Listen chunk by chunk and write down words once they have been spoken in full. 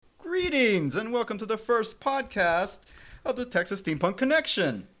Greetings and welcome to the first podcast of the Texas Steampunk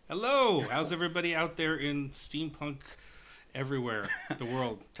Connection. Hello, how's everybody out there in steampunk everywhere, the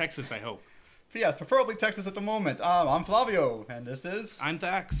world? Texas, I hope. Yeah, preferably Texas at the moment. I'm Flavio, and this is... I'm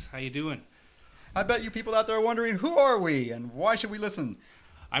Thax. How you doing? I bet you people out there are wondering, who are we and why should we listen?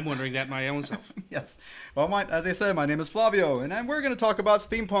 I'm wondering that my own self. Yes. Well, as I said, my name is Flavio, and we're going to talk about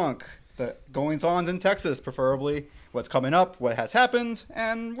steampunk, the goings-ons in Texas, preferably, what's coming up, what has happened,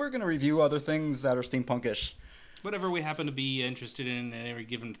 and we're going to review other things that are steampunkish. Whatever we happen to be interested in at every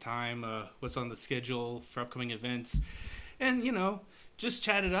given time, what's on the schedule for upcoming events, and, just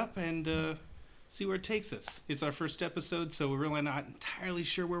chat it up and see where it takes us. It's our first episode, so we're really not entirely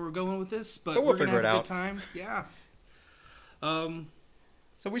sure where we're going with this, but we'll we're going to figure have it a out. good time. Yeah.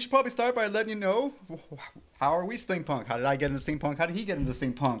 So we should probably start by letting you know, how are we steampunk? How did I get into steampunk? How did he get into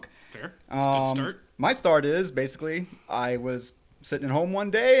steampunk? Fair. That's a good start. My start is, basically, I was sitting at home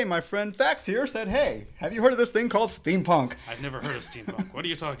one day, and my friend Thax here said, hey, have you heard of this thing called steampunk? I've never heard of steampunk. What are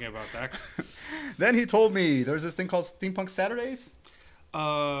you talking about, Dax? Then he told me there's this thing called Steampunk Saturdays.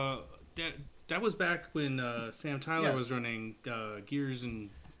 That was back when Sam Tyler Yes. was running Gears and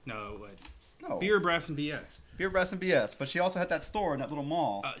No. Beer, Brass, and BS. Beer, Brass, and BS. But she also had that store in that little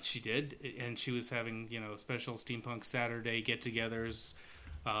mall. She did, and she was having special Steampunk Saturday get-togethers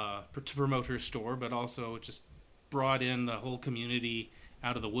to promote her store, but also just brought in the whole community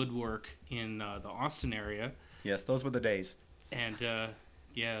out of the woodwork in the Austin area. Yes, those were the days. And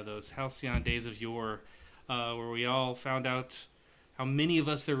those halcyon days of yore, where we all found out how many of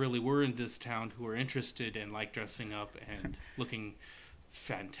us there really were in this town who were interested and liked dressing up and looking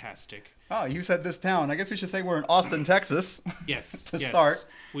fantastic. Oh, you said this town. I guess we should say we're in Austin, Texas. Yes. To yes. start.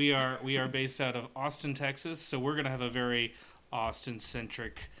 We are based out of Austin, Texas, so we're going to have a very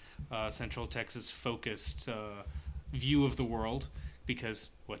Austin-centric, Central Texas-focused view of the world, because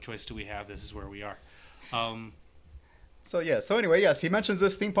what choice do we have? This is where we are. So anyway, yes, he mentions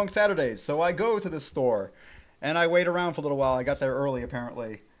this Steampunk Saturdays. So I go to this store, and I wait around for a little while. I got there early,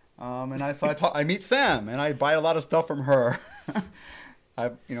 apparently. I meet Sam, and I buy a lot of stuff from her.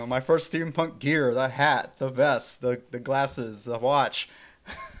 My first steampunk gear, the hat, the vest, the glasses, the watch,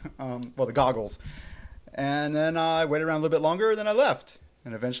 the goggles. And then I waited around a little bit longer, then I left.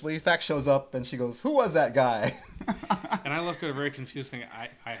 And eventually Thax shows up, and she goes, who was that guy? And I look at her very confused, saying,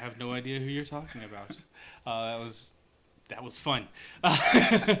 I have no idea who you're talking about. That was fun.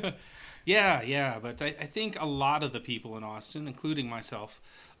 Yeah, but I think a lot of the people in Austin, including myself,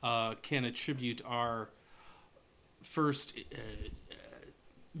 can attribute our first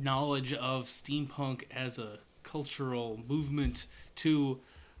knowledge of steampunk as a cultural movement to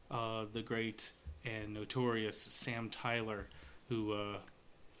the great and notorious Sam Tyler, who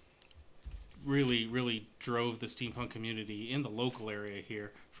really drove the steampunk community in the local area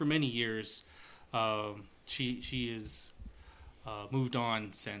here for many years. She is moved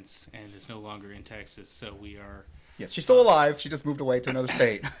on since and is no longer in Texas, so we are... Yes, she's still alive. She just moved away to another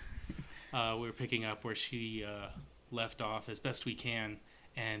state. We're picking up where she left off as best we can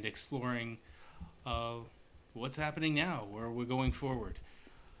and exploring what's happening now, where we're going forward.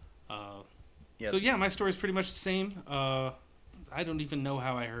 Yes. So yeah, my story is pretty much the same. I don't even know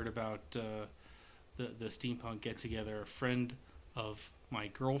how I heard about the steampunk get-together. A friend of my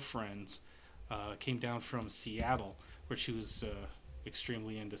girlfriend's came down from Seattle, where she was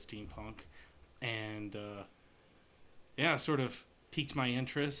extremely into steampunk, and sort of piqued my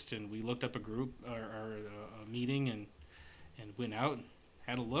interest, and we looked up a group or a meeting and went out and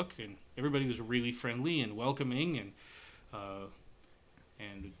had a look, and everybody was really friendly and welcoming, and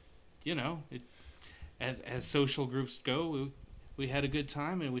as social groups go, we had a good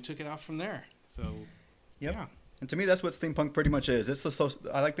time, and we took it out from there. So Yep. yeah. And to me, that's what steampunk pretty much is. It's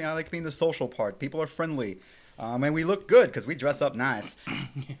I like being the social part. People are friendly, and we look good because we dress up nice. Oh,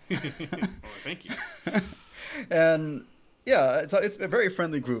 thank you. And yeah, it's a very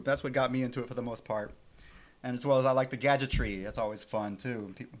friendly group. That's what got me into it for the most part. And as well as I like the gadgetry, that's always fun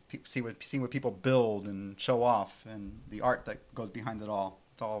too. See what people build and show off, and the art that goes behind it all.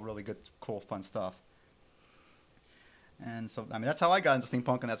 It's all really good, cool, fun stuff. And so, that's how I got into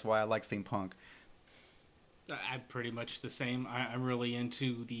steampunk, and that's why I like steampunk. I'm pretty much the same. I'm really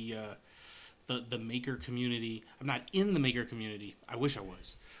into the maker community. I'm not in the maker community. I wish I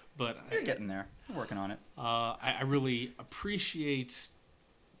was, but You're getting there. You're working on it. I really appreciate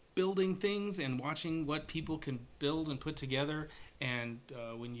building things and watching what people can build and put together. And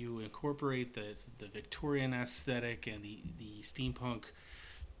when you incorporate the Victorian aesthetic and the steampunk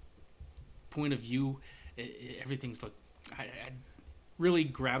point of view, everything's really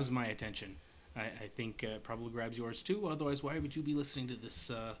grabs my attention. I think probably grabs yours too. Otherwise, why would you be listening to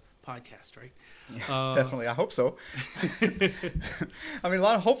this podcast, right? Yeah, definitely. I hope so. I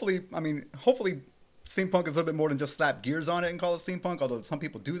mean, hopefully, steampunk is a little bit more than just slap gears on it and call it steampunk. Although some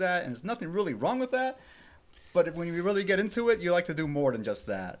people do that, and there's nothing really wrong with that. But when you really get into it, you like to do more than just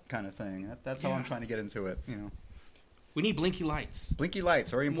that kind of thing. That's how I'm trying to get into it. We need blinky lights. Blinky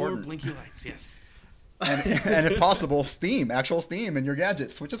lights, very important. More blinky lights, yes. and if possible, actual steam in your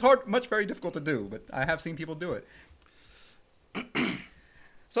gadgets, which is very difficult to do. But I have seen people do it.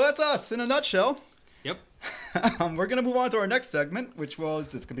 So that's us in a nutshell. Yep. We're going to move on to our next segment, which it's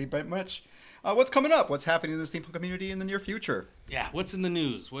going to be very much what's coming up, what's happening in the steampunk community in the near future. Yeah, what's in the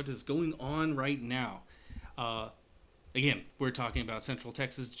news? What is going on right now? Again, we're talking about Central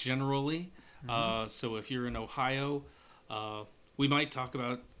Texas generally. Mm-hmm. So if you're in Ohio, we might talk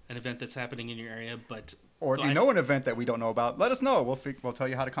about an event that's happening in your area. Or if you know an event that we don't know about, let us know. We'll tell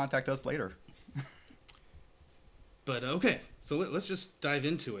you how to contact us later. But okay, so let's just dive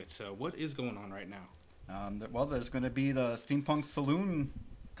into it. So what is going on right now? Well, there's going to be the Steampunk Saloon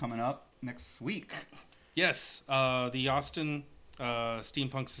coming up next week. Yes, the Austin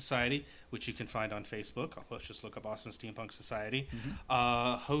Steampunk Society, which you can find on Facebook. Let's just look up Austin Steampunk Society.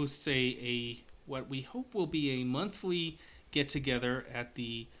 Mm-hmm. Hosts a what we hope will be a monthly get together at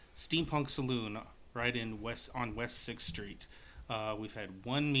the Steampunk Saloon right on West 6th Street. We've had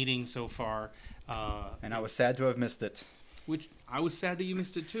one meeting so far. And I was sad to have missed it. Which I was sad that you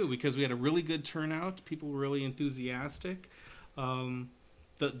missed it too, because we had a really good turnout. People were really enthusiastic.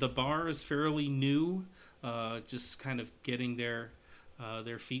 The bar is fairly new, just kind of getting their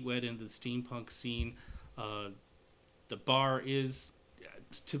feet wet into the steampunk scene. The bar is,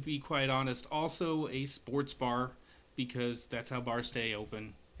 to be quite honest, also a sports bar, because that's how bars stay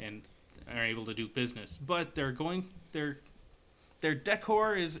open and are able to do business. But their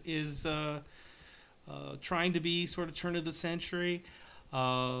decor is trying to be sort of turn of the century,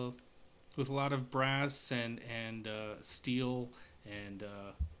 with a lot of brass and steel, and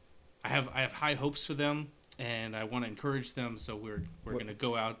I have high hopes for them, and I want to encourage them. So we're going to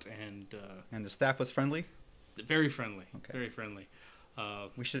go out and the staff was friendly. Very friendly. Okay. Very friendly.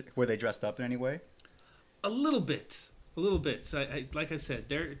 Were they dressed up in any way? A little bit. So like I said,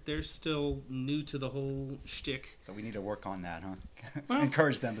 they're still new to the whole shtick. So we need to work on that, huh? Well,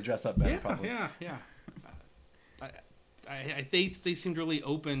 encourage them to dress up better. Probably. Yeah. They seemed really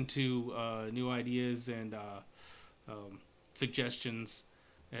open to new ideas and suggestions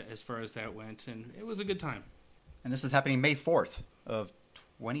as far as that went, and it was a good time. And this is happening May 4th of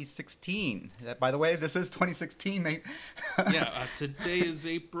 2016. By the way, this is 2016, mate. Yeah, today is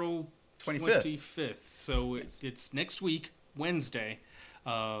April 25th. So it's next week, Wednesday.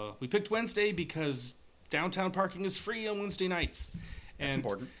 We picked Wednesday because downtown parking is free on Wednesday nights. That's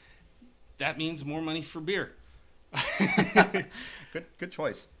important. That means more money for beer. Good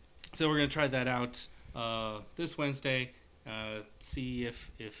choice. So we're going to try that out this Wednesday. See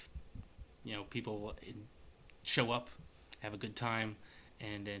if people show up, have a good time,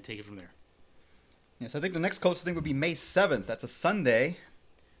 and take it from there. Yes, I think the next closest thing would be May 7th. That's a Sunday.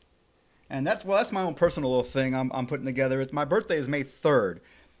 And that's my own personal little thing I'm putting together. My birthday is May 3rd,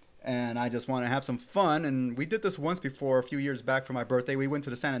 and I just want to have some fun. And we did this once before, a few years back for my birthday. We went to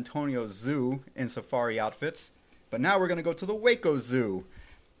the San Antonio Zoo in safari outfits, but now we're going to go to the Waco Zoo.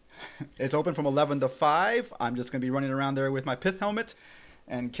 It's open from 11 to 5. I'm just going to be running around there with my pith helmet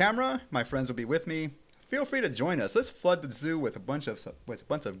and camera. My friends will be with me. Feel free to join us. Let's flood the zoo with a bunch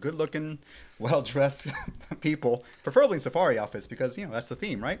of good-looking, well-dressed people, preferably in safari outfits, because that's the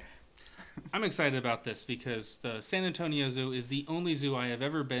theme, right? I'm excited about this because the San Antonio Zoo is the only zoo I have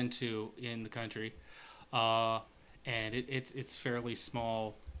ever been to in the country, and it's fairly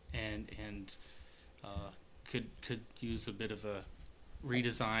small and could use a bit of a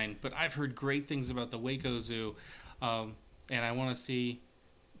redesign. But I've heard great things about the Waco Zoo, and I want to see,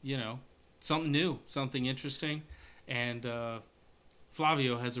 something new, something interesting, and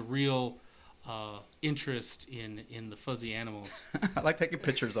Flavio has a real interest in the fuzzy animals. I like taking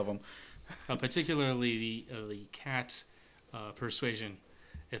pictures of them. Particularly the cat persuasion,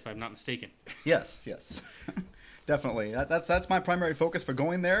 if I'm not mistaken. Yes, definitely. That's my primary focus for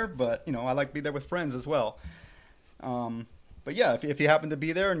going there. But I like to be there with friends as well. But yeah, if you happen to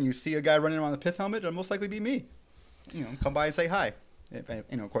be there and you see a guy running around with a pith helmet, it'll most likely be me. Come by and say hi.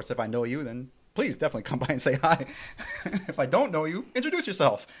 Of course, if I know you, then please definitely come by and say hi. If I don't know you, introduce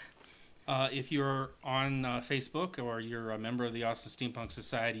yourself. If you're on Facebook or you're a member of the Austin Steampunk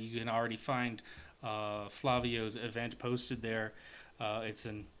Society, you can already find Flavio's event posted there. It's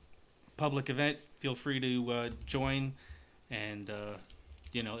a public event. Feel free to join, and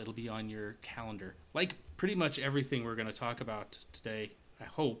it'll be on your calendar. Like pretty much everything we're going to talk about today, I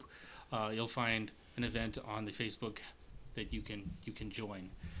hope you'll find an event on the Facebook that you can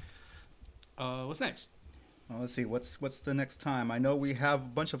join. What's next? Well, let's see. What's the next time? I know we have a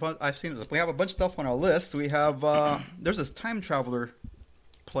bunch of. I've seen it. We have a bunch of stuff on our list. We have. There's this time traveler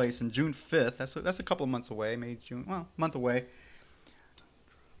place in June 5th. That's a couple of months away. Maybe June. Well, month away.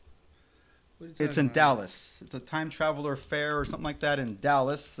 It's in Dallas. It's a time traveler fair or something like that in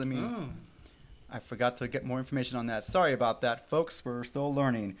Dallas. I mean, I forgot to get more information on that. Sorry about that, folks. We're still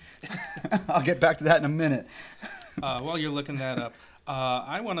learning. I'll get back to that in a minute. While you're looking that up,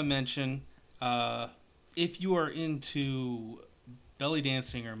 I want to mention if you are into belly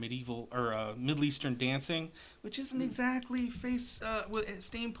dancing or medieval or Middle Eastern dancing, which isn't exactly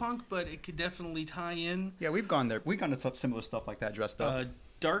steampunk, but it could definitely tie in. Yeah, we've gone there. We've gone to some similar stuff like that, dressed up.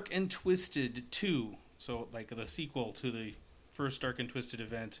 Dark and Twisted 2, so like the sequel to the first Dark and Twisted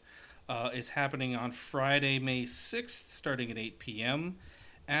event, is happening on Friday, May 6th, starting at 8 p.m.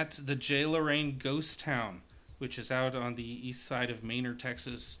 at the J. Lorraine Ghost Town, which is out on the east side of Manor,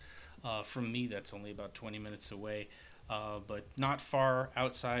 Texas. From me, that's only about 20 minutes away, but not far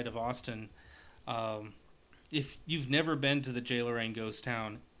outside of Austin. If you've never been to the J. Lorraine Ghost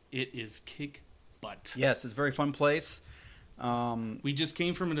Town, it is kick butt. Yes, it's a very fun place. We just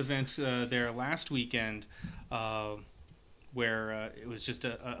came from an event there last weekend where it was just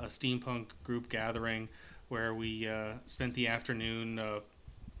a steampunk group gathering where we spent the afternoon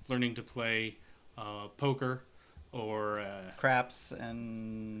learning to play poker or craps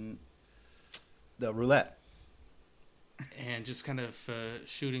and the roulette. And just kind of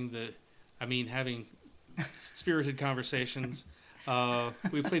having spirited conversations.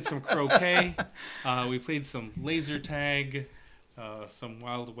 We played some croquet. We played some laser tag, some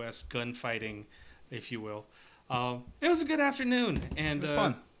Wild West gunfighting, if you will. It was a good afternoon, and it was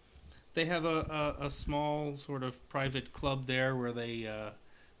fun. They have a small sort of private club there where they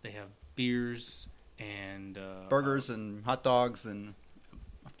have beers and burgers and hot dogs and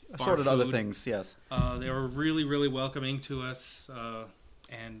assorted other things. Yes, they were really, really welcoming to us,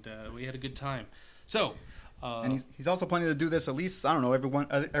 and we had a good time. So. And he's also planning to do this at least, I don't know,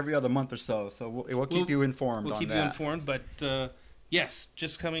 every other month or so. So we'll keep you informed on that. We'll keep you informed, but yes,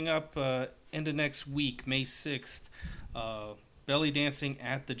 just coming up end of next week, May 6th, belly dancing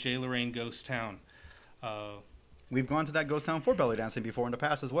at the J. Lorraine Ghost Town. We've gone to that ghost town for belly dancing before in the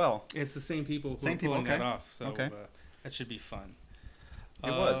past as well. It's the same people who are pulling that off, so that should be fun. It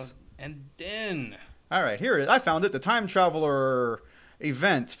was. And then... All right, here it is. I found it, the Time Traveler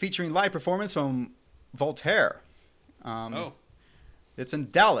event featuring live performance from Voltaire. It's in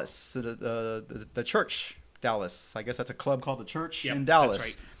Dallas, the church, Dallas. I guess that's a club called the Church in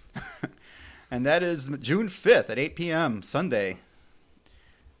Dallas. That's right. And that is June 5th at 8 p.m. Sunday.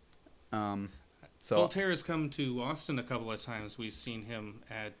 So Voltaire has come to Austin a couple of times. We've seen him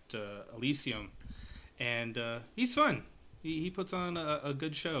at Elysium, and he's fun. He puts on a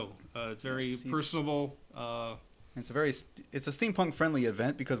good show. It's very personable. It's a steampunk friendly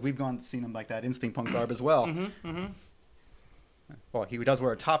event because we've seen him like that in steampunk garb as well. Mm-hmm, mm-hmm. Well, he does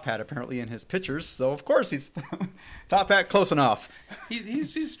wear a top hat apparently in his pictures, so of course he's top hat close enough.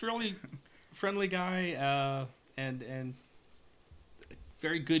 He's just really friendly guy and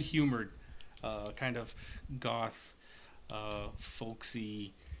very good humored, kind of goth,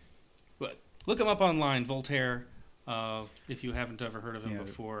 folksy. But look him up online, Voltaire, if you haven't ever heard of him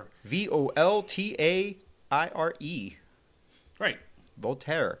before. Voltaire. Right.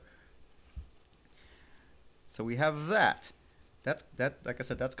 Voltaire. So we have that. That's like I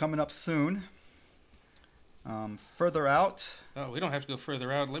said, that's coming up soon. Further out. Oh, we don't have to go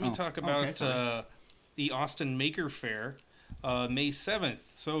further out. Let me talk about the Austin Maker Faire, May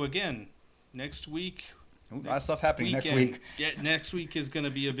 7th. So again, next week. A lot of stuff happening next week. Yeah, next week is going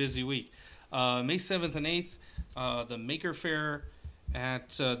to be a busy week. May 7th and 8th, the Maker Faire at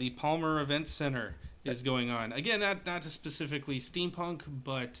the Palmer Event Center is going on. Again, not specifically steampunk,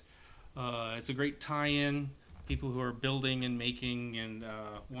 but it's a great tie-in. People who are building and making and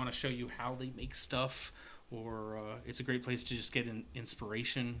want to show you how they make stuff, or it's a great place to just get an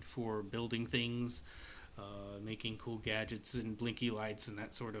inspiration for building things, making cool gadgets and blinky lights and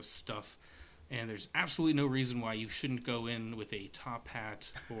that sort of stuff. And there's absolutely no reason why you shouldn't go in with a top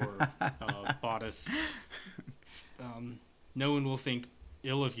hat or bodice. No one will think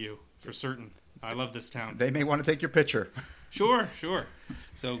ill of you, for certain. I love this town. They may want to take your picture. Sure.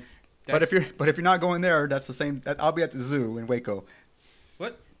 So, but if you're not going there, that's the same. I'll be at the zoo in Waco.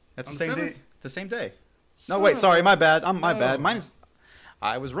 What? That's the same day. The same day. No, wait. Sorry, my bad. My bad. Mine is.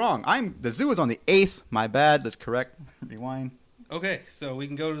 I was wrong. The zoo is on the 8th. My bad. That's correct. Rewind. Okay, so we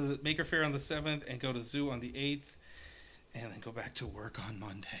can go to the Maker Faire on the 7th and go to the zoo on the 8th. and then go back to work on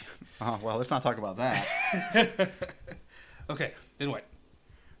Monday. Oh, well, let's not talk about that. Okay, then what?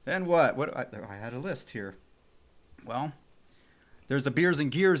 Then what? I had a list here. Well, there's the Beers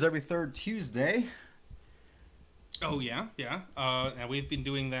and Gears every third Tuesday. Oh, yeah. And we've been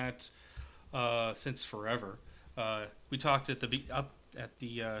doing that since forever. We talked at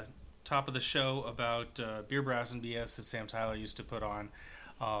the top of the show about Beer Brass and BS that Sam Tyler used to put on.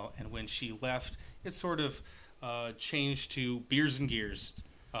 And when she left, it sort of changed to Beers and Gears,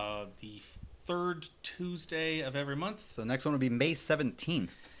 the third Tuesday of every month. So the next one will be May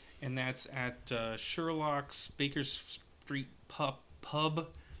 17th. And that's at Sherlock's Baker Street Pub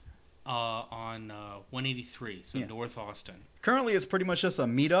on 183, so North Austin. Currently, it's pretty much just a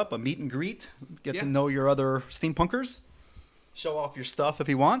meetup, a meet and greet. Get to know your other steampunkers. Show off your stuff if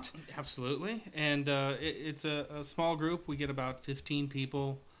you want. Absolutely. And it's a small group. We get about 15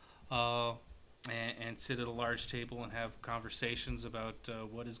 people and sit at a large table and have conversations about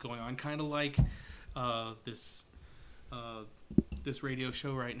what is going on. Kind of like this radio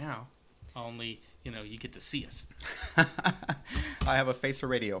show right now. Only, you get to see us. I have a face for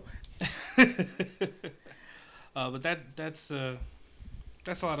radio. But that's a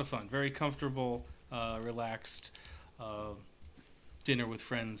lot of fun. Very comfortable, relaxed, dinner with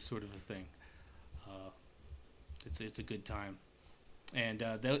friends sort of a thing. It's a good time, and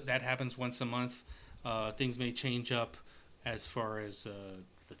that happens once a month. Things may change up as far as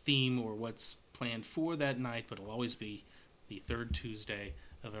the theme or what's planned for that night, but it'll always be the third Tuesday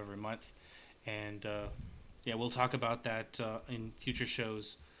of every month. And we'll talk about that in future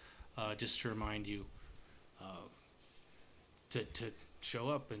shows, just to remind you to show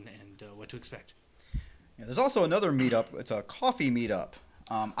up and what to expect. Yeah, there's also another meetup. It's a coffee meetup.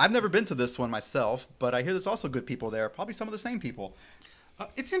 I've never been to this one myself, but I hear there's also good people there. Probably some of the same people.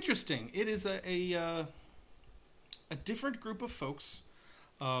 It's interesting. It is a different group of folks.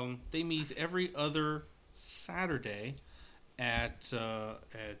 They meet every other Saturday at what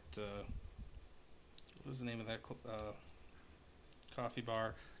was the name of that coffee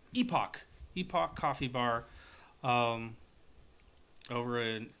bar? Epoch Coffee Bar, over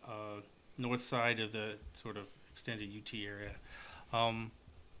in north side of the sort of extended UT area.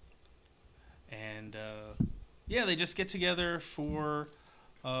 They just get together for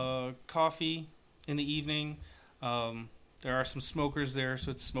coffee in the evening. There are some smokers there, so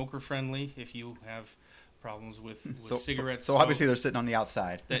it's smoker friendly if you have problems with cigarettes. So obviously they're sitting on the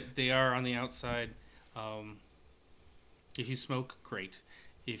outside. That they are on the outside. If you smoke, great.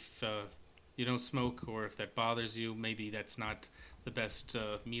 If you don't smoke, or if that bothers you, maybe that's not the best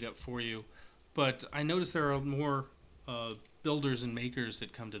meetup for you. But I notice there are more builders and makers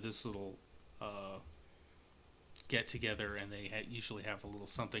that come to this little get together, and they usually have a little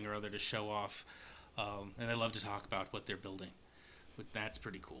something or other to show off, and they love to talk about what they're building. But that's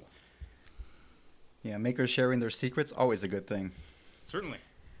pretty cool. Yeah, makers sharing their secrets, always a good thing. Certainly.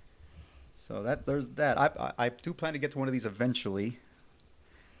 So there's that. I do plan to get to one of these eventually.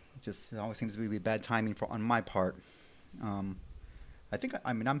 It always seems to be bad timing on my part. I'm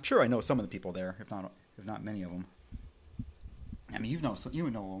sure I know some of the people there, if not many of them. I mean, you know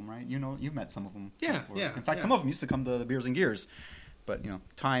them, right? You've met some of them. Yeah, before. yeah. In fact, some of them used to come to the Beers and Gears, but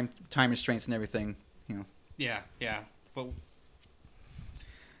time restraints and everything. Yeah. But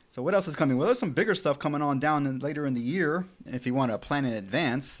so what else is coming? Well, there's some bigger stuff coming on later in the year. If you want to plan in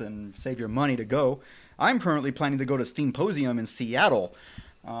advance and save your money to go, I'm currently planning to go to Steamposium in Seattle.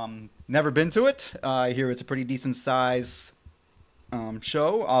 Never been to it. I hear it's a pretty decent size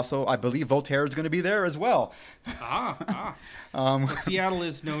show. Also, I believe Voltaire is going to be there as well. Well, Seattle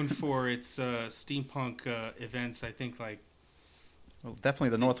is known for its steampunk events. I think definitely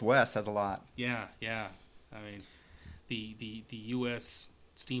the Northwest has a lot. Yeah. I mean, the U.S.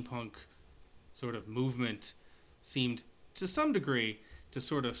 steampunk sort of movement seemed, to some degree, to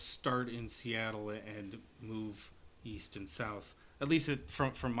sort of start in Seattle and move east and south. At least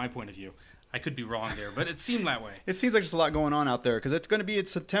from my point of view. I could be wrong there, but it seemed that way. It seems like there's a lot going on out there, because it's going to be in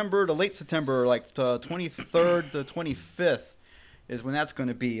September to late September, like 23rd to 25th is when that's going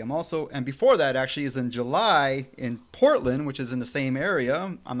to be. And before that actually is in July in Portland, which is in the same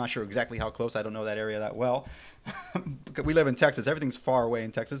area. I'm not sure exactly how close. I don't know that area that well. We live in Texas. Everything's far away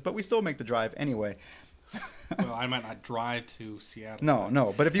in Texas, but we still make the drive anyway. Well, I might not drive to Seattle.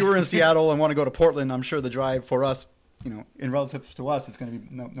 No. But if you were in Seattle and want to go to Portland, I'm sure the drive for us, in relative to us, it's going to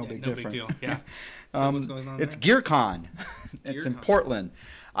be no big difference. No big deal. Yeah. So what's going on it's there? GearCon. It's in Portland.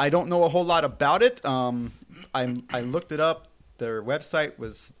 I don't know a whole lot about it. I looked it up. Their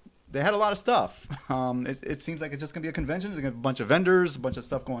website they had a lot of stuff. It seems like it's just going to be a convention. There's going to be a bunch of vendors, a bunch of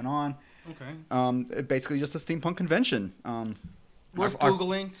stuff going on. Okay. Basically just a steampunk convention. Worth our-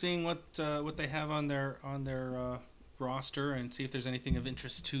 googling, seeing what they have on their roster, and see if there's anything of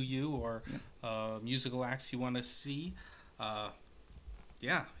interest to you or musical acts you want to see.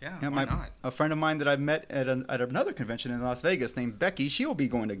 Yeah, why not? A friend of mine that I've met at another convention in Las Vegas named Becky, she will be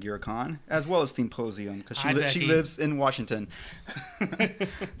going to GearCon as well as Steamposium because she lives in Washington.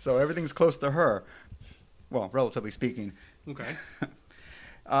 So everything's close to her. Well, relatively speaking. Okay.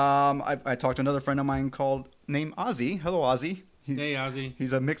 I talked to another friend of mine named Ozzy. Hello, Ozzy. Hey, Ozzy.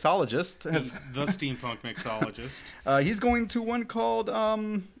 He's a mixologist. He's the steampunk mixologist. He's going to one called,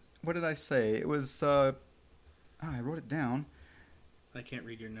 what did I say? It was, I wrote it down. I can't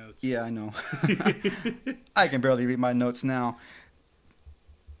read your notes. Yeah, I know. I can barely read my notes now.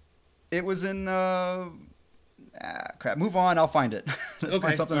 It was in, crap. Move on. I'll find it. Let's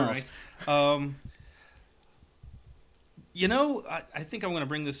find something else. Right. I think I'm going to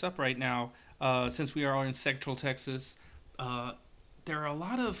bring this up right now. Since we are in Central Texas, there are a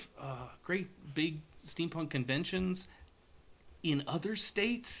lot of great big steampunk conventions in other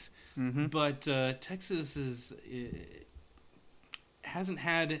states, but Texas hasn't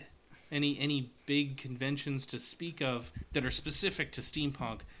had any big conventions to speak of that are specific to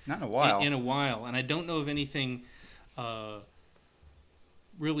steampunk. Not in a while. In a while, and I don't know of anything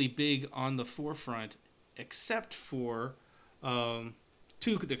really big on the forefront, except for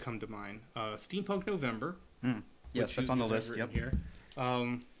two that come to mind: Steampunk November. Yes, that's on the list. Yep. Here,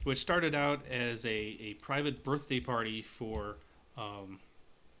 which started out as a private birthday party for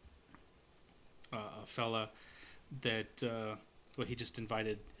a fella that he just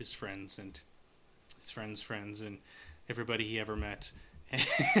invited his friends and his friends and everybody he ever met,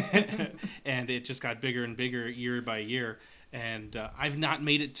 and it just got bigger and bigger year by year. And I've not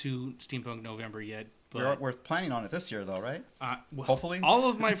made it to Steampunk November yet. But we're planning on it this year, though, right? Well, hopefully. All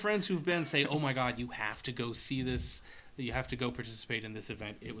of my friends who've been say, "Oh my God, you have to go see this. You have to go participate in this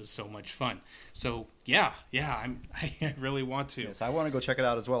event. It was so much fun." So I really want to. Yes, I want to go check it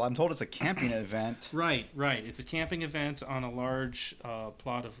out as well. I'm told it's a camping event. Right. It's a camping event on a large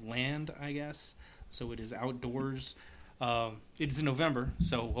plot of land, I guess. So it is outdoors. It is in November,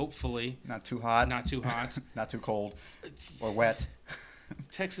 so hopefully not too hot, not too cold, or wet.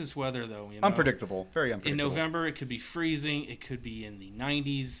 Texas weather, though, unpredictable, very unpredictable. In November, it could be freezing. It could be in the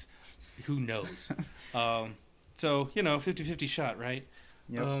 90s. Who knows? So 50-50 shot, right?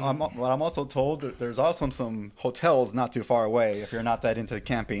 Yeah. I'm also told that there's also some hotels not too far away if you're not that into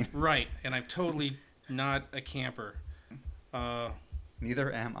camping. Right, and I'm totally not a camper.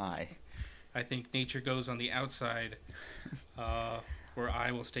 Neither am I. I think nature goes on the outside, where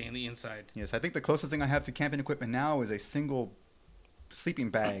I will stay in the inside. Yes, I think the closest thing I have to camping equipment now is a single sleeping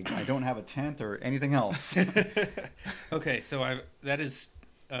bag. I don't have a tent or anything else. Okay, so that is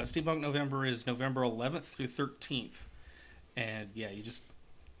Steampunk November is November 11th through 13th, and you just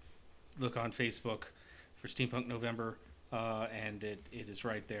look on Facebook for Steampunk November, and it is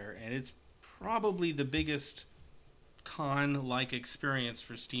right there, and it's probably the biggest con-like experience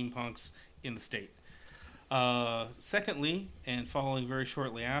for steampunks in the state. Secondly, and following very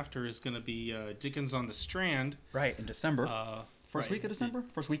shortly after, is going to be Dickens on the Strand. Right, in December. First week of December?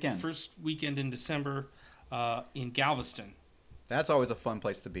 First weekend. First weekend in December in Galveston. That's always a fun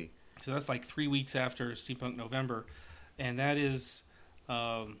place to be. So that's like 3 weeks after Steampunk November. And that is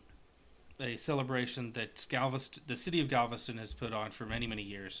a celebration that the city of Galveston has put on for many, many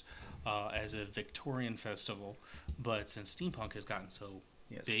years as a Victorian festival. But since steampunk has gotten so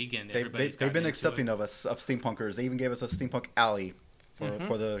big and they've been accepting of us, of steampunkers. They even gave us a steampunk alley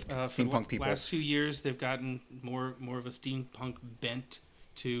for the steampunk people. Last few years, they've gotten more of a steampunk bent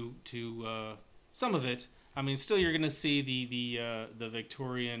to some of it. I mean, still you're going to see the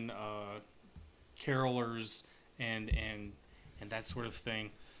Victorian carolers and that sort of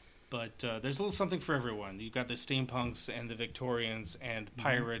thing, but there's a little something for everyone. You've got the steampunks and the Victorians and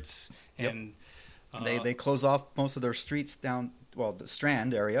pirates and they close off most of their streets down the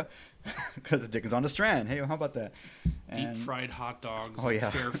Strand area because Dickens on the Strand. Hey, how about that? Deep fried hot dogs,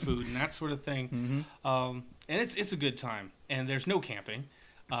 fair food, and that sort of thing. And it's a good time. And there's no camping.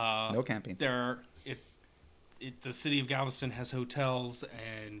 No camping. The city of Galveston has hotels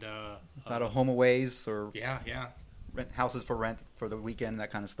and a lot of home aways or rent houses for rent for the weekend,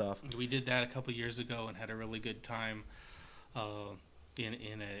 that kind of stuff. We did that a couple years ago and had a really good time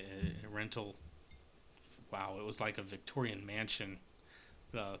in a rental. Wow, it was like a Victorian mansion.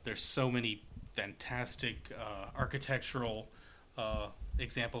 There's so many fantastic architectural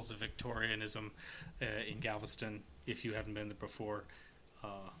examples of Victorianism in Galveston if you haven't been there before.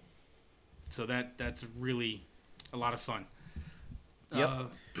 So that's really a lot of fun.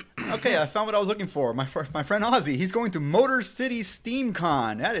 Yep. Okay, I found what I was looking for. My friend Ozzy, he's going to Motor City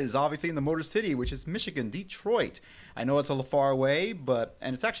SteamCon. That is obviously in the Motor City, which is Michigan, Detroit. I know it's a little far away,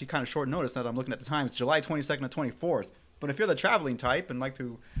 and it's actually kind of short notice now that I'm looking at the time. It's July 22nd to 24th. But if you're the traveling type and like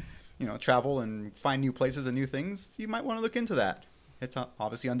to, travel and find new places and new things, you might want to look into that. It's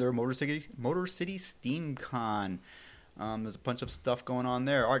obviously under Motor City SteamCon. There's a bunch of stuff going on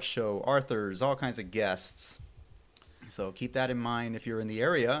there. Art show, authors, all kinds of guests. So keep that in mind if you're in the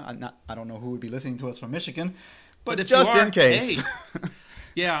area. I don't know who would be listening to us from Michigan, but if just you are, in case. Hey.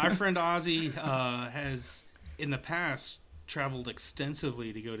 Yeah, our friend Ozzy has, in the past, traveled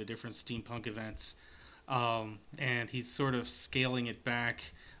extensively to go to different steampunk events. And he's sort of scaling it back,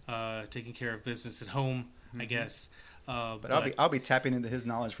 taking care of business at home, I guess. But I'll be tapping into his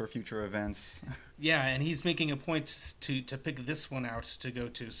knowledge for future events. Yeah, and he's making a point to pick this one out to go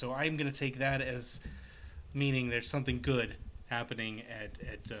to. So I'm going to take that as meaning there's something good happening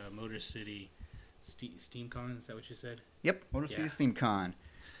at Motor City SteamCon. Is that what you said? Yep, Motor City SteamCon.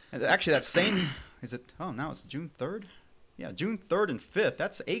 And actually, that same is it? Oh, now it's June 3rd. Yeah, June 3rd and 5th.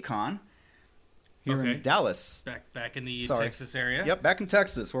 That's ACON here in Dallas. Back in the Texas area. Yep, back in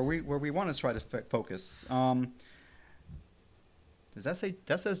Texas, where we want to try to focus. Does that say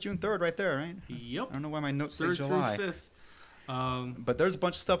that says June 3rd right there, right? Yep. I don't know why my notes say 3rd July. through 5th. But there's a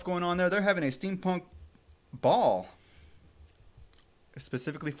bunch of stuff going on there. They're having a steampunk ball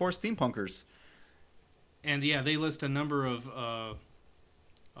specifically for steampunkers. And yeah, they list a number of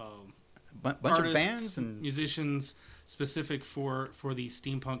Bunch artists, of bands and musicians specific for the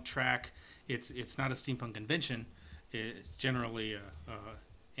steampunk track. It's not a steampunk convention. It's generally a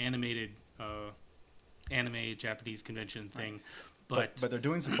animated anime Japanese convention thing. But they're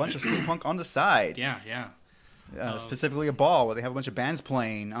doing a bunch of steampunk on the side. Yeah. Specifically a ball where they have a bunch of bands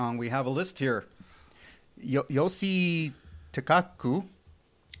playing. We have a list here. Yoshi Takaku.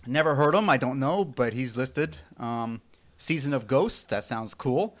 Never heard him. I don't know, but he's listed. Season of Ghosts. That sounds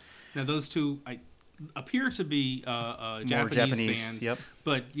cool. Now those two appear to be Japanese bands. Yep.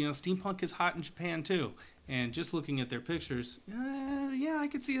 But steampunk is hot in Japan too. And just looking at their pictures, I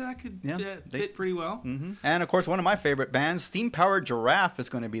could see that could fit pretty well. Mm-hmm. And, of course, one of my favorite bands, Steam Powered Giraffe, is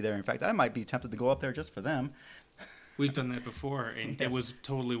going to be there. In fact, I might be tempted to go up there just for them. We've done that before, and Yes. It was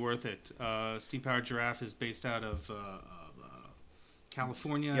totally worth it. Steam Powered Giraffe is based out of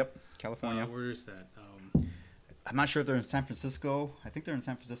California. Yep, California. Where is that? I'm not sure if they're in San Francisco. I think they're in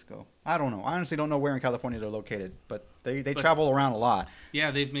San Francisco. I don't know. I honestly don't know where in California they're located, but they travel around a lot.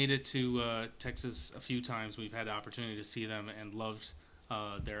 Yeah, they've made it to Texas a few times. We've had the opportunity to see them and loved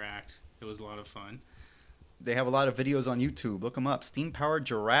their act. It was a lot of fun. They have a lot of videos on YouTube. Look them up. Steam Powered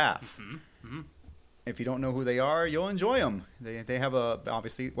Giraffe. Mm-hmm. If you don't know who they are, you'll enjoy them. They have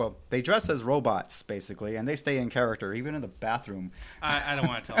they dress as robots, basically, and they stay in character, even in the bathroom. I don't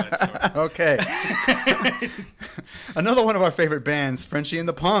want to tell that story. Okay. Another one of our favorite bands, Frenchie and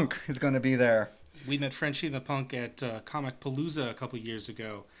the Punk, is going to be there. We met Frenchie and the Punk at Comic Palooza a couple years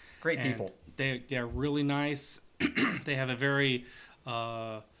ago. Great people. They're really nice. They have a very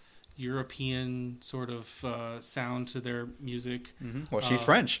European sort of sound to their music. Mm-hmm. Well, she's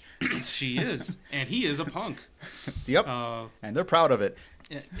French. She is, and he is a punk. Yep, and they're proud of it.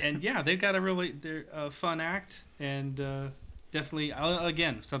 And yeah, they've got a fun act, and definitely,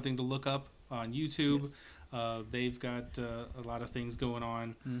 again, something to look up on YouTube. Yes. They've got a lot of things going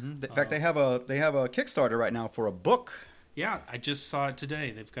on. Mm-hmm. In fact, they have a Kickstarter right now for a book. Yeah, I just saw it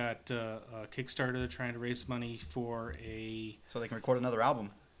today. They've got a Kickstarter trying to raise money for so they can record another album.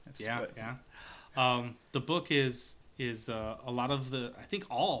 Yeah. The book is a lot of I think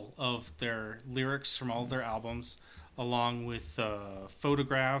all of their lyrics from all of their albums, along with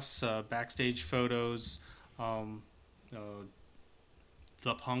photographs, backstage photos, the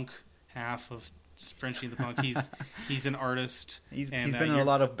Punk half of Frenchie the Punk. He's an artist. He's been in a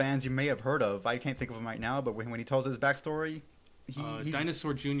lot of bands you may have heard of. I can't think of him right now, but when he tells his backstory,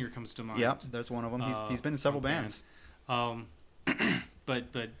 Dinosaur Jr. comes to mind. Yeah, there's one of them. He's been in several bands. But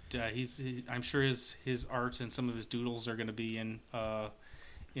I'm sure his art and some of his doodles are going to be in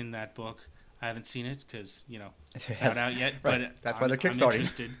that book. I haven't seen it because it's not out yet. Right. But that's why they're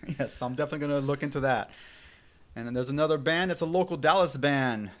kickstarting. Yes, I'm definitely going to look into that. And then there's another band. It's a local Dallas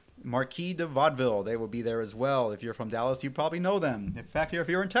band, Marquis de Vaudeville. They will be there as well. If you're from Dallas, you probably know them. In fact, if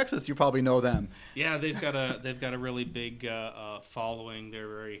you're in Texas, you probably know them. Yeah, they've got a really big following. They're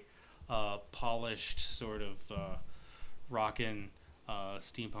very polished, sort of rockin'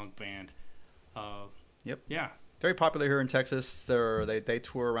 steampunk band. Yep. Yeah. Very popular here in Texas. They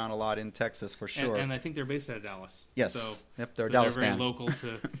tour around a lot in Texas for sure. And I think they're based out of Dallas. Yes. So, yep, they're a Dallas very band. Local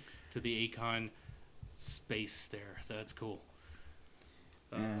to the ACON space there. So that's cool.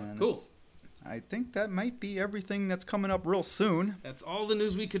 And Cool. I think that might be everything that's coming up real soon. That's all the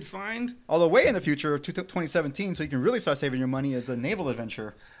news we could find. Although way in the future, 2017, so you can really start saving your money, is a naval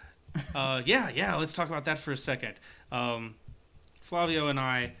adventure. Yeah. Let's talk about that for a second. Flavio and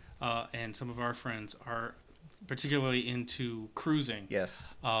I and some of our friends are particularly into cruising.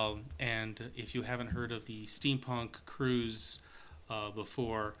 Yes. And if you haven't heard of the steampunk cruise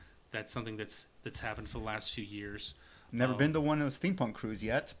before, that's something that's happened for the last few years. Never been to one of those steampunk cruise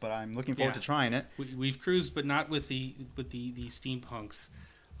yet, but I'm looking forward to trying it. We've cruised, but not with the steampunks.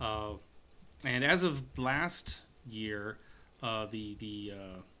 And as of last year, what do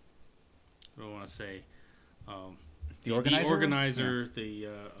I want to say? The organizer, the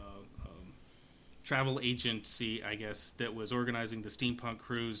travel agency, I guess, that was organizing the steampunk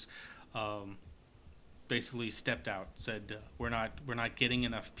cruise, basically stepped out. Said we're not getting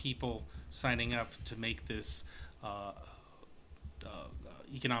enough people signing up to make this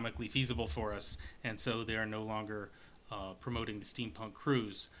economically feasible for us, and so they are no longer promoting the steampunk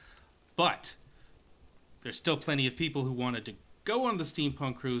cruise. But there's still plenty of people who wanted to go on the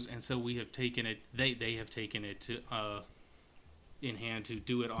steampunk cruise, and so we have taken it. They have taken it to in hand to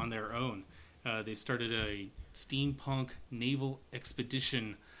do it on their own. They started a steampunk naval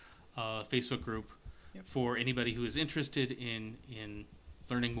expedition Facebook group for anybody who is interested in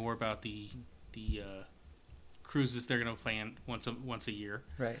learning more about the cruises they're going to plan once a year.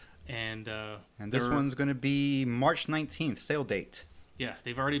 Right. And this one's going to be March 19th, sail date. Yeah,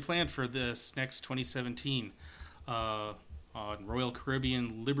 they've already planned for this next 2017 on Royal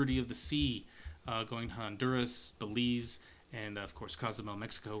Caribbean Liberty of the Sea, going to Honduras, Belize, and of course Cozumel,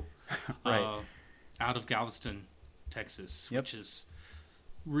 Mexico, right. Out of Galveston, Texas, Yep. which is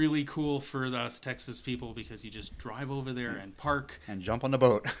really cool for us Texas people because you just drive over there and park and jump on the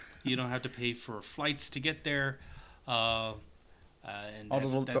boat. You don't have to pay for flights to get there, and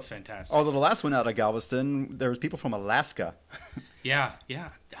that's fantastic. Although the last one out of Galveston, there was people from Alaska. Yeah.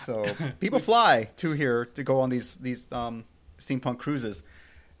 So people fly to here to go on these steampunk cruises,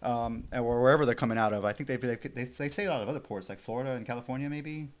 or wherever they're coming out of. I think they've sailed out of other ports like Florida and California,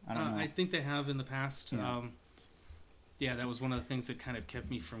 maybe. I don't know. I think they have in the past. Yeah. That was one of the things that kind of kept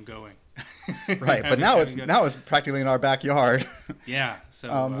me from going. Right, but now it's practically in our backyard. Yeah.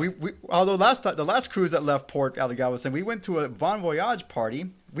 So we although the last cruise that left port out of Galveston, we went to a Bon Voyage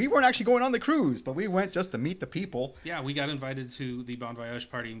party. We weren't actually going on the cruise, but we went just to meet the people. Yeah, we got invited to the Bon Voyage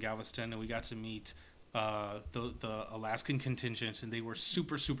party in Galveston, and we got to meet the Alaskan contingent, and they were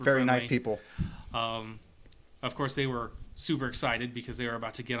super very friendly. nice people. Of course, they were super excited because they were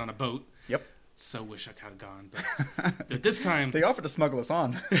about to get on a boat. Yep. So wish I could have gone, but this time they offered to smuggle us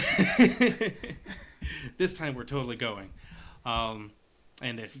on. This time we're totally going. And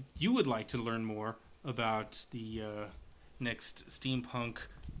if you would like to learn more about the next steampunk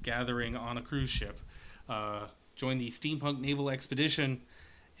gathering on a cruise ship, join the Steampunk Naval Expedition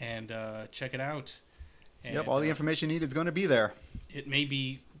and check it out. And, all the information you need is going to be there. It may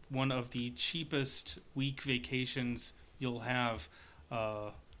be one of the cheapest week vacations you'll have.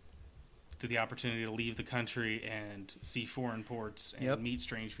 To the opportunity to leave the country and see foreign ports and meet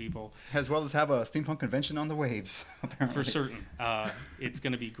strange people. As well as have a steampunk convention on the waves, apparently. For certain. It's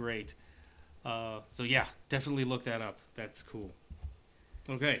going to be great. So yeah, definitely look that up. That's cool.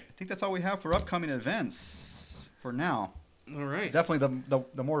 Okay. I think that's all we have for upcoming events for now. All right. Definitely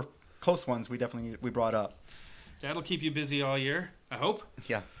the more close ones we brought up. That'll keep you busy all year, I hope.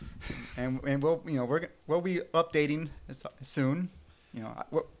 Yeah. and we'll be updating soon.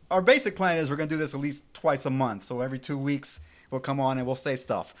 Our basic plan is we're going to do this at least twice a month. So every 2 weeks we'll come on and we'll say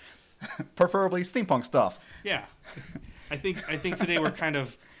stuff, preferably steampunk stuff. Yeah, I think today we're kind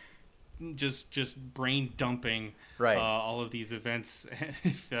of just brain dumping all of these events.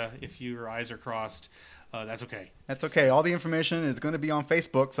 If your eyes are crossed, that's okay. That's okay. All the information is going to be on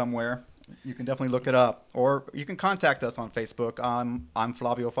Facebook somewhere. You can definitely look it up, or you can contact us on Facebook. I'm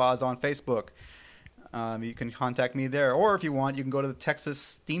Flavio Faz on Facebook. You can contact me there, or if you want, you can go to the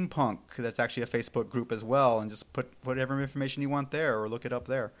Texas Steampunk. That's actually a Facebook group as well, and just put whatever information you want there, or look it up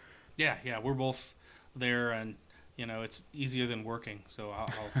there. Yeah, we're both there, and it's easier than working. So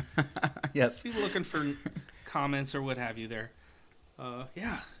I'll yes, be looking for comments or what have you there.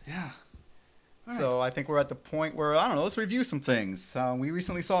 Yeah. Right. So I think we're at the point where let's review some things. We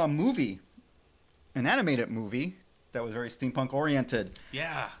recently saw a movie, an animated movie that was very steampunk oriented.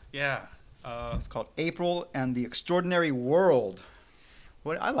 Yeah. It's called April and the Extraordinary World.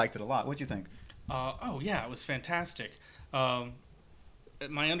 I liked it a lot. What do you think? It was fantastic. My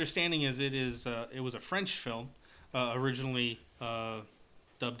understanding is it was a French film, originally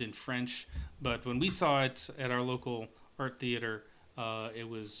dubbed in French, but when we saw it at our local art theater, it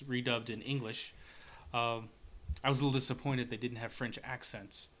was redubbed in English. I was a little disappointed they didn't have French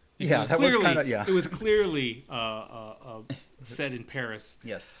accents. Yeah, that was kind of, yeah. It was clearly set in Paris.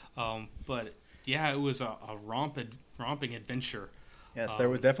 Yes. But yeah, it was a romping adventure. Yes, there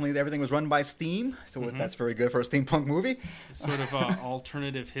was definitely, everything was run by steam, so that's very good for a steampunk movie. Sort of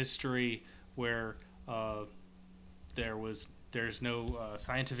alternative history where there's no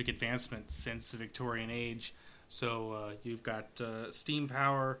scientific advancement since the Victorian age. So you've got steam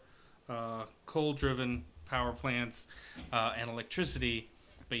power, coal-driven power plants, and electricity,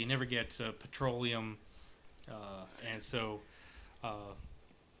 but you never get petroleum. And so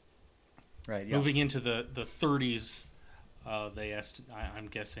Right. Yeah. moving into the 30s, I'm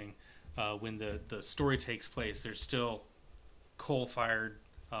guessing, when the story takes place, there's still coal-fired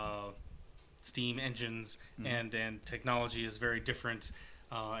steam engines, and technology is very different,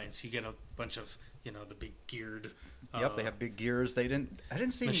 and so you get a bunch of the big geared Yep, they have big gears. I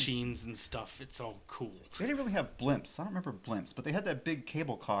didn't see machines and stuff. It's all cool. They didn't really have blimps. I don't remember blimps, but they had that big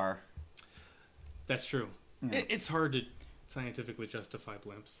cable car. That's true. Yeah. It's hard to scientifically justify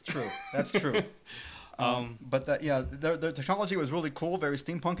blimps. True, that's true. But the technology was really cool, very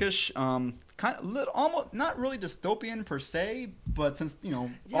steampunkish. Kind of almost not really dystopian per se, but since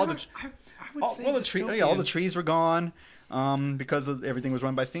all the all the trees were gone because everything was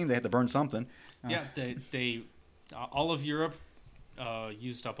run by steam, they had to burn something. Yeah, they all of Europe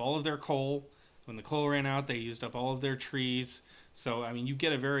used up all of their coal. When the coal ran out, they used up all of their trees. So I mean, you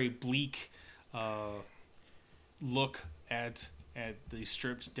get a very bleak look at the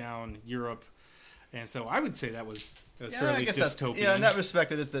stripped down Europe. And so I would say that was fairly dystopian. Yeah, in that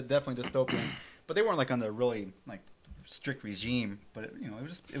respect, it is definitely dystopian. But they weren't like under really like strict regime. But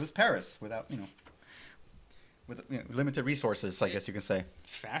it was Paris without with limited resources, I guess you can say.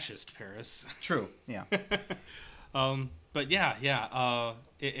 Fascist Paris. True. Yeah. But yeah.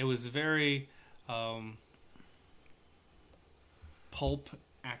 It was very pulp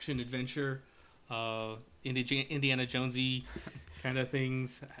action adventure, Indiana Jonesy kind of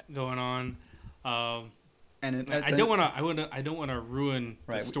things going on. And I don't want to ruin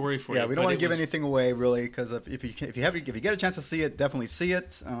the story for you. Yeah, we don't want to give anything away really, because if you get a chance to see it, definitely see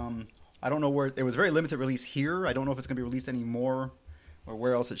it. I don't know where it was very limited release here. I don't know if it's going to be released anymore or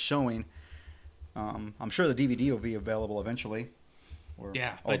where else it's showing. I'm sure the DVD will be available eventually. But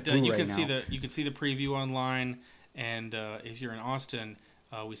you can see the preview online, and if you're in Austin,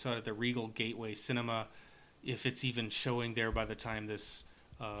 we saw it at the Regal Gateway Cinema. If it's even showing there by the time this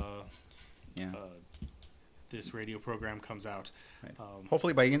this radio program comes out. Right.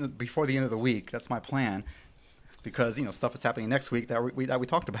 Hopefully before the end of the week. That's my plan, because stuff is happening next week that we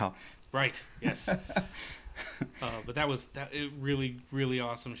talked about. Right. Yes. But that was really, really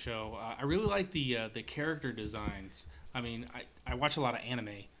awesome show. I really like the character designs. I mean, I watch a lot of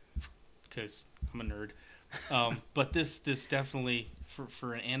anime because I'm a nerd. But this definitely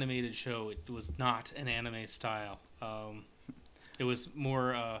for an animated show, it was not an anime style. It was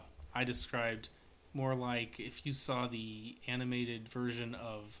more. I described more like if you saw the animated version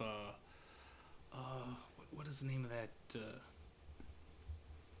of what is the name of that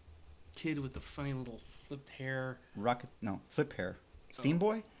kid with the funny little flipped hair? Flip hair. Steam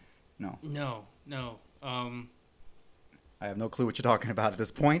Boy? No. I have no clue what you're talking about at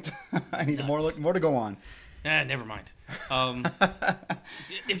this point. I need more to go on. Never mind.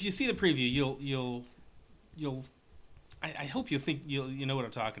 If you see the preview, you'll. I hope you think you know what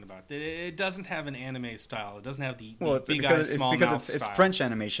I'm talking about. It doesn't have an anime style. It doesn't have the big eyes, small mouth style. It's French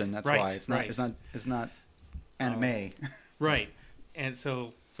animation. That's right, why it's not. Right. It's not anime. Right, and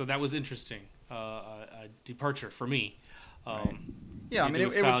so that was interesting. A departure for me. Yeah, I mean, a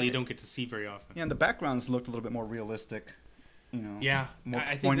style you don't get to see very often. Yeah, and the backgrounds looked a little bit more realistic. Yeah,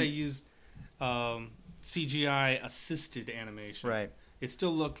 I think they used CGI assisted animation. Right. It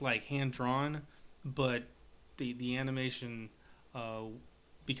still looked like hand drawn, but the animation,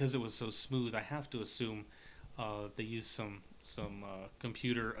 because it was so smooth, I have to assume they used some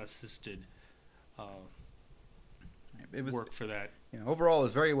computer assisted work for that. Overall, it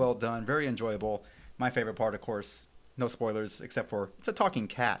was very well done, very enjoyable. My favorite part, of course, no spoilers, except for it's a talking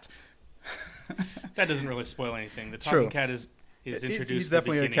cat. That doesn't really spoil anything. The talking cat is introduced. He's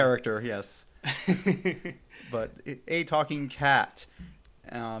definitely a character, yes. But a talking cat.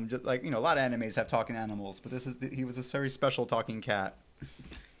 Just like a lot of animes have talking animals, but he was this very special talking cat.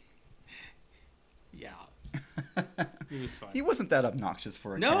 Yeah, he was fun. He wasn't that obnoxious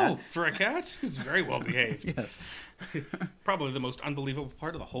for a cat. No, for a cat, he was very well behaved. Yes, probably the most unbelievable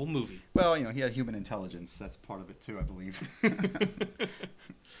part of the whole movie. Well, he had human intelligence. That's part of it too, I believe.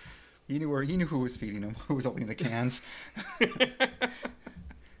 He knew who was feeding him, who was opening the cans.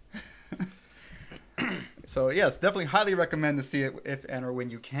 So yes, definitely highly recommend to see it if and or when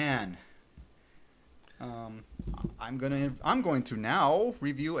you can. I'm going to now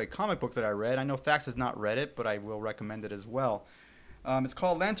review a comic book that I read. I know Thax has not read it, but I will recommend it as well. It's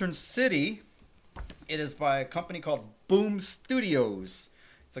called Lantern City. It is by a company called Boom Studios.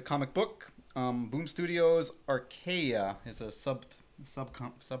 It's a comic book. Boom Studios Archaea is a sub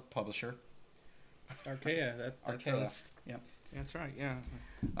publisher. Archaea. That Archaea. sounds. Yeah. That's right. Yeah.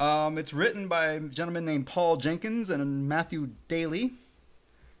 It's written by a gentleman named Paul Jenkins and Matthew Daly,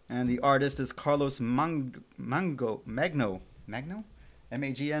 and the artist is Carlos Magno, Magno, Magno, Magno.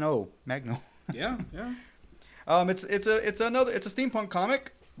 Yeah. It's a steampunk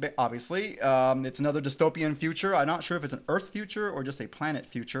comic. Obviously, it's another dystopian future. I'm not sure if it's an Earth future or just a planet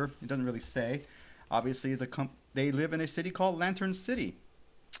future. It doesn't really say. Obviously, they live in a city called Lantern City.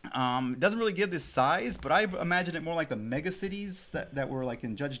 It doesn't really give this size, but I imagine it more like the mega cities that were like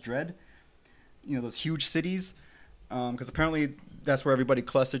in Judge Dredd. You know, those huge cities. Because apparently that's where everybody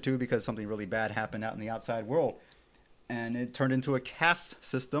clustered to because something really bad happened out in the outside world. And it turned into a caste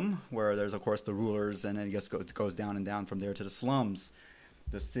system where there's, of course, the rulers, and then it just goes down and down from there to the slums.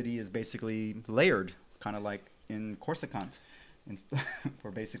 The city is basically layered, kind of like in Coruscant,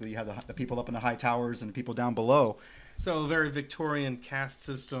 where basically you have the people up in the high towers and the people down below. So a very Victorian caste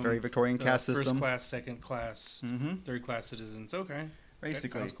system. Very Victorian caste system. First class, second class, third class citizens. Okay. Basically.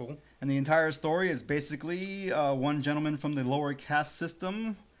 That sounds cool. And the entire story is basically one gentleman from the lower caste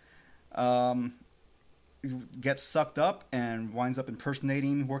system gets sucked up and winds up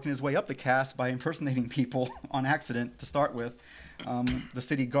working his way up the caste by impersonating people on accident to start with. The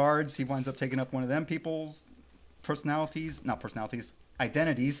city guards, he winds up taking up one of them people's identities.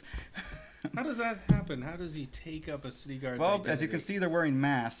 How does that happen? How does he take up a city guard's Well, identity? as you can see, they're wearing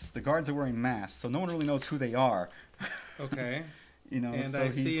masks. The guards are wearing masks, so no one really knows who they are. Okay. You know, And so I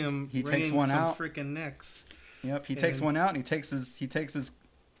see him he takes wringing one some out. freaking necks. Yep, he takes one out and he takes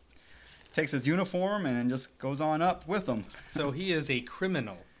his uniform and just goes on up with them. So he is a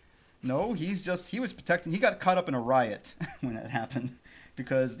criminal. No, he was protecting. He got caught up in a riot when that happened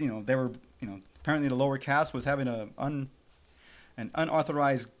because they were apparently the lower caste was having an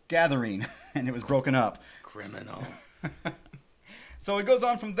unauthorized gathering and it was broken up. Criminal. So it goes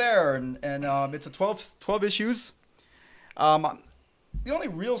on from there and it's a 12 issues. The only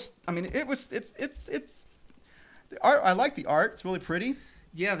real, I mean, it's the art. I like the art. It's really pretty.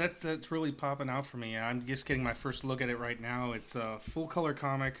 Yeah, that's really popping out for me. I'm just getting my first look at it right now. It's a full color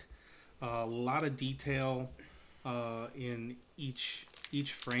comic, a lot of detail in each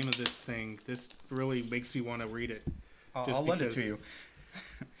frame of this thing. This really makes me want to read it. I'll lend it to you.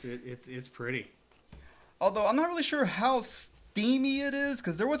 It's pretty. Although I'm not really sure how steamy it is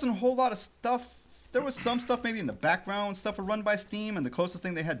because there wasn't a whole lot of stuff. There was some stuff maybe in the background, stuff were run by Steam, and the closest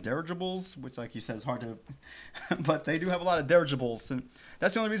thing they had dirigibles, which, like you said, is hard to... but they do have a lot of dirigibles, and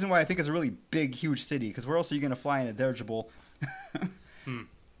that's the only reason why I think it's a really big, huge city, because where else are you going to fly in a dirigible?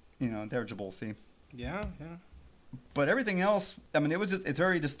 Dirigible, see? Yeah. But everything else, I mean, it's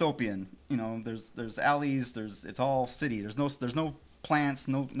very dystopian. There's alleys, it's all city. There's no plants,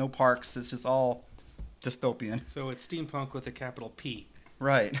 no parks, it's just all dystopian. So it's steampunk with a capital P.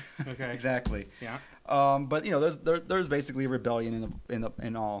 Right. Okay. Exactly. Yeah. But there's basically rebellion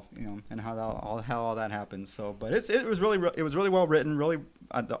in all and how all that happens. So, but it was really well written. Really,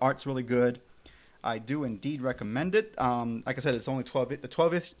 the art's really good. I do indeed recommend it. Like I said, it's only 12.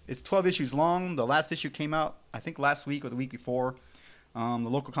 It's 12 issues long. The last issue came out I think last week or the week before. The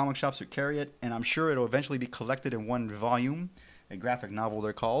local comic shops would carry it, and I'm sure it'll eventually be collected in one volume, a graphic novel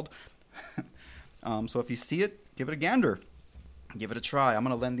they're called. So if you see it, give it a gander. Give it a try. I'm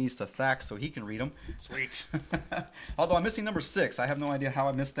going to lend these to Thax so he can read them. Sweet. Although I'm missing number 6. I have no idea how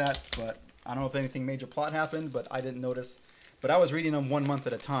I missed that, but I don't know if anything major plot happened, but I didn't notice. But I was reading them 1 month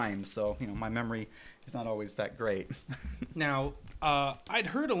at a time, so my memory is not always that great. Now, I'd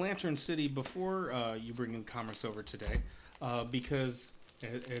heard of Lantern City before you bringing comics over today, because,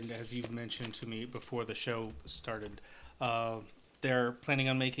 and as you've mentioned to me before the show started, they're planning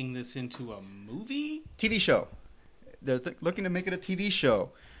on making this into a movie? TV show. They're looking to make it a TV show.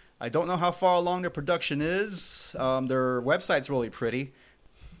 I don't know how far along their production is. Their website's really pretty.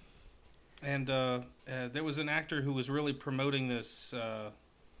 And there was an actor who was really promoting this.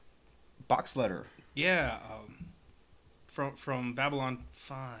 Boxletter. Yeah. From Babylon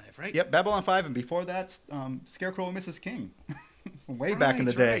 5, right? Yep, Babylon 5, and before that, Scarecrow and Mrs. King. Way back in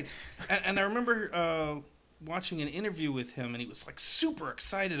the day. Right. And I remember watching an interview with him, and he was like super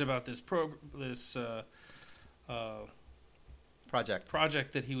excited about this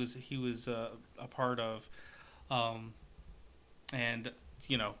project. that he was a part of, and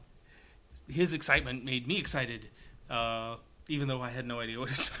his excitement made me excited, even though I had no idea what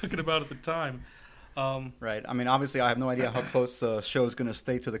he was talking about at the time. Right. I mean, obviously, I have no idea how close the show is going to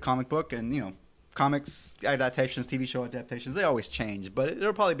stay to the comic book, and comics adaptations, TV show adaptations, they always change, but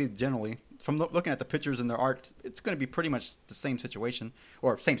it'll probably be generally from looking at the pictures and their art, it's going to be pretty much the same situation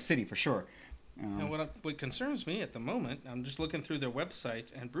or same city for sure. What concerns me at the moment, I'm just looking through their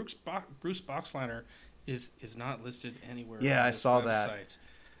website, and Bruce Boxleitner is not listed anywhere. Yeah, on I this saw website. that.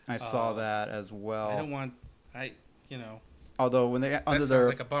 I saw that as well. I don't want, Although when they under that their sounds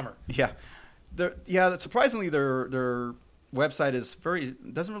like a bummer. Yeah, surprisingly their website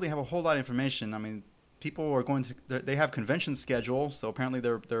doesn't really have a whole lot of information. I mean, people are going to they have convention schedule, so apparently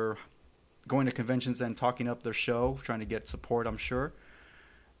they're going to conventions and talking up their show, trying to get support, I'm sure.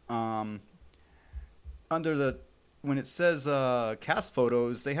 When it says cast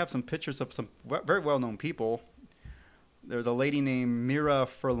photos, they have some pictures of some very well-known people. There's a lady named Mira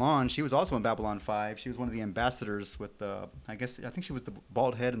Furlan. She was also in Babylon 5. She was one of the ambassadors with the, I think she was the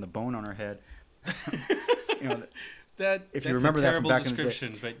bald head and the bone on her head. If you remember that from back in the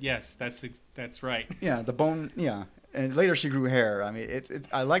day. But yes, that's right. Yeah, the bone, yeah. And later she grew hair. I mean,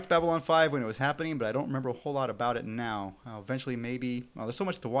 I liked Babylon 5 when it was happening, but I don't remember a whole lot about it now. Eventually, maybe. Well, there's so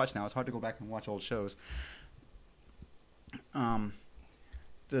much to watch now. It's hard to go back and watch old shows.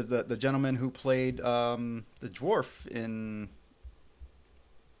 There's the gentleman who played the dwarf in.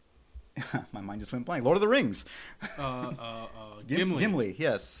 My mind just went blank. Lord of the Rings. Gimli.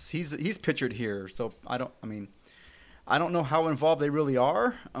 Yes, he's pictured here. So I don't know how involved they really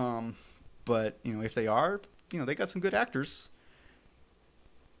are. But if they are, they got some good actors.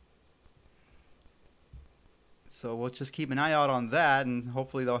 So we'll just keep an eye out on that, and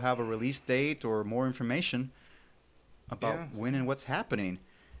hopefully they'll have a release date or more information about when and what's happening.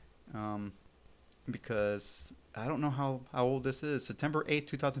 Because I don't know how old this is. September 8th,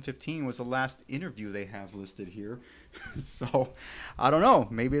 2015 was the last interview they have listed here. So I don't know.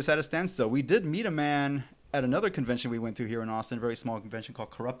 Maybe it's at a standstill. We did meet a man at another convention we went to here in Austin, a very small convention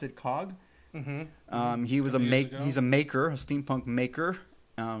called Corrupted Cog. Mm-hmm. He's a maker, a steampunk maker.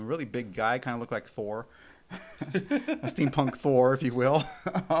 Really big guy, kind of looked like Thor. A steampunk Thor, if you will.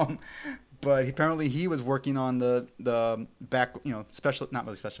 But apparently he was working on the back, special, not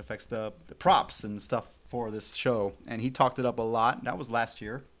really special effects, the props and stuff for this show. And he talked it up a lot. That was last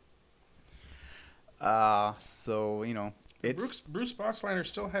year. So, it's... Bruce Boxleitner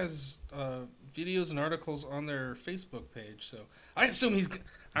still has videos and articles on their Facebook page. So I assume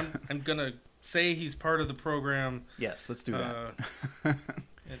I'm going to say he's part of the program. Yes, let's do that.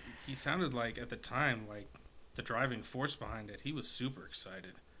 He sounded like, at the time, like the driving force behind it. He was super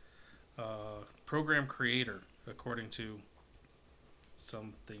excited. Program creator, according to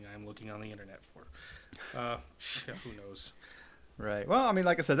something I'm looking on the internet for. Who knows? Right. Well, I mean,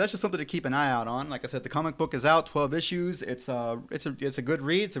 like I said, that's just something to keep an eye out on. Like I said, the comic book is out, 12 issues. It's a good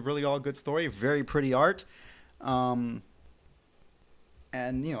read. It's a really all good story. Very pretty art. And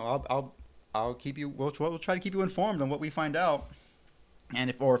I'll keep you. We'll try to keep you informed on what we find out. And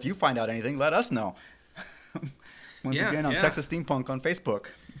if you find out anything, let us know. Once again, on Texas Steampunk on Facebook.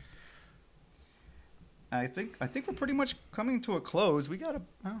 I think we're pretty much coming to a close. We got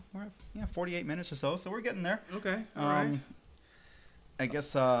we're at 48 minutes or so we're getting there. Okay. All right. I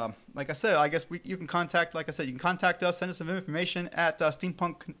guess, like I said, you can contact us, send us some information at Texas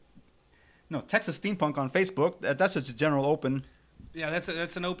Steampunk on Facebook. That's just a general open. Yeah,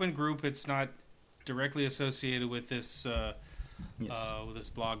 that's an open group. It's not directly associated with this with this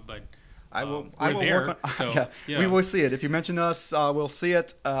blog, but I will there, work on. So, we will see it. If you mention us, we'll see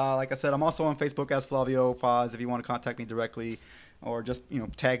it. Like I said, I'm also on Facebook as Flavio Faz. If you want to contact me directly, or just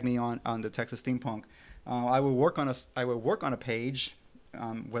tag me on the Texas Steampunk, I will work on a page,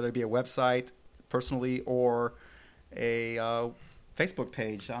 whether it be a website personally or a Facebook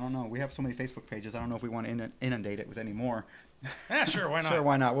page. I don't know. We have so many Facebook pages. I don't know if we want to inundate it with any more. Yeah, sure. Why not? Sure,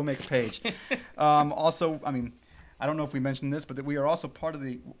 why not? We'll make a page. Also, I mean, I don't know if we mentioned this, but we are also part of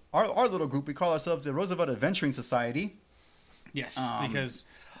our little group. We call ourselves the Roosevelt Adventuring Society. Yes, because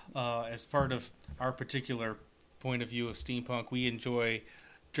as part of our particular point of view of steampunk, we enjoy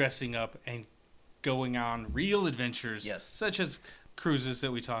dressing up and going on real adventures, such as cruises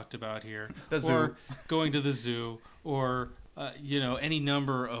that we talked about here, or going to the zoo, or any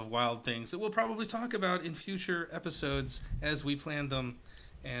number of wild things that we'll probably talk about in future episodes as we plan them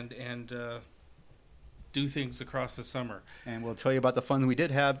and do things across the summer. And we'll tell you about the fun we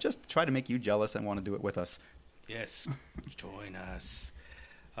did have, just to try to make you jealous and want to do it with us. Yes, join us.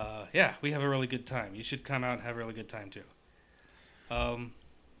 We have a really good time. You should come out and have a really good time too.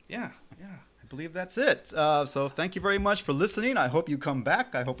 Yeah. I believe that's it. So thank you very much for listening. I hope you come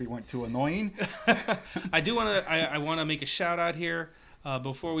back. I hope we weren't too annoying. I do want to. I want to make a shout out here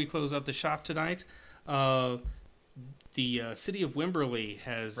before we close out the shop tonight. The city of Wimberley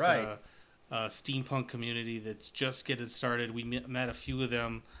has a steampunk community that's just getting started. We met a few of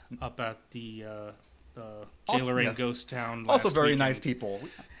them up at the J-Lorraine Ghost Town. Also, very weekend. nice people.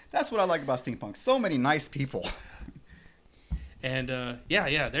 That's what I like about steampunk. So many nice people. And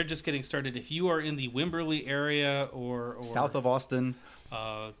they're just getting started. If you are in the Wimberley area or south of Austin,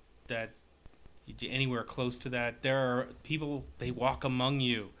 that anywhere close to that, there are people. They walk among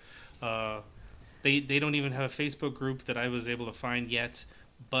you. They don't even have a Facebook group that I was able to find yet,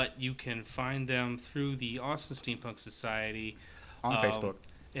 but you can find them through the Austin Steampunk Society on Facebook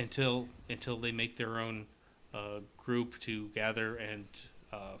until they make their own group to gather and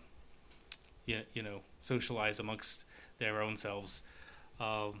socialize amongst their own selves.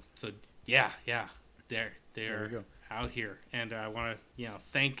 They're out here, and I want to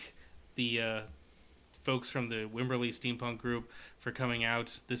thank the folks from the Wimberley Steampunk group for coming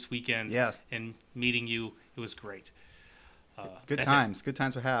out this weekend and meeting you. It was great. Good times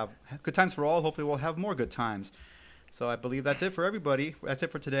for all. Hopefully we'll have more good times. So I believe that's it for everybody. That's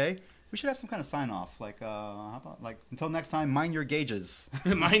it for today. We should have some kind of sign off, how about until next time, mind your gauges.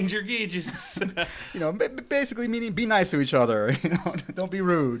 Mind your gauges. Basically meaning be nice to each other. Don't be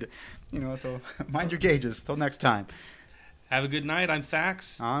rude. So mind your gauges. Till next time. Have a good night. I'm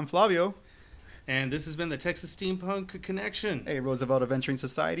Thax. I'm Flavio. And this has been the Texas Steampunk Connection, a Roosevelt Adventuring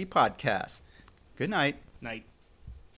Society podcast. Good night. Night.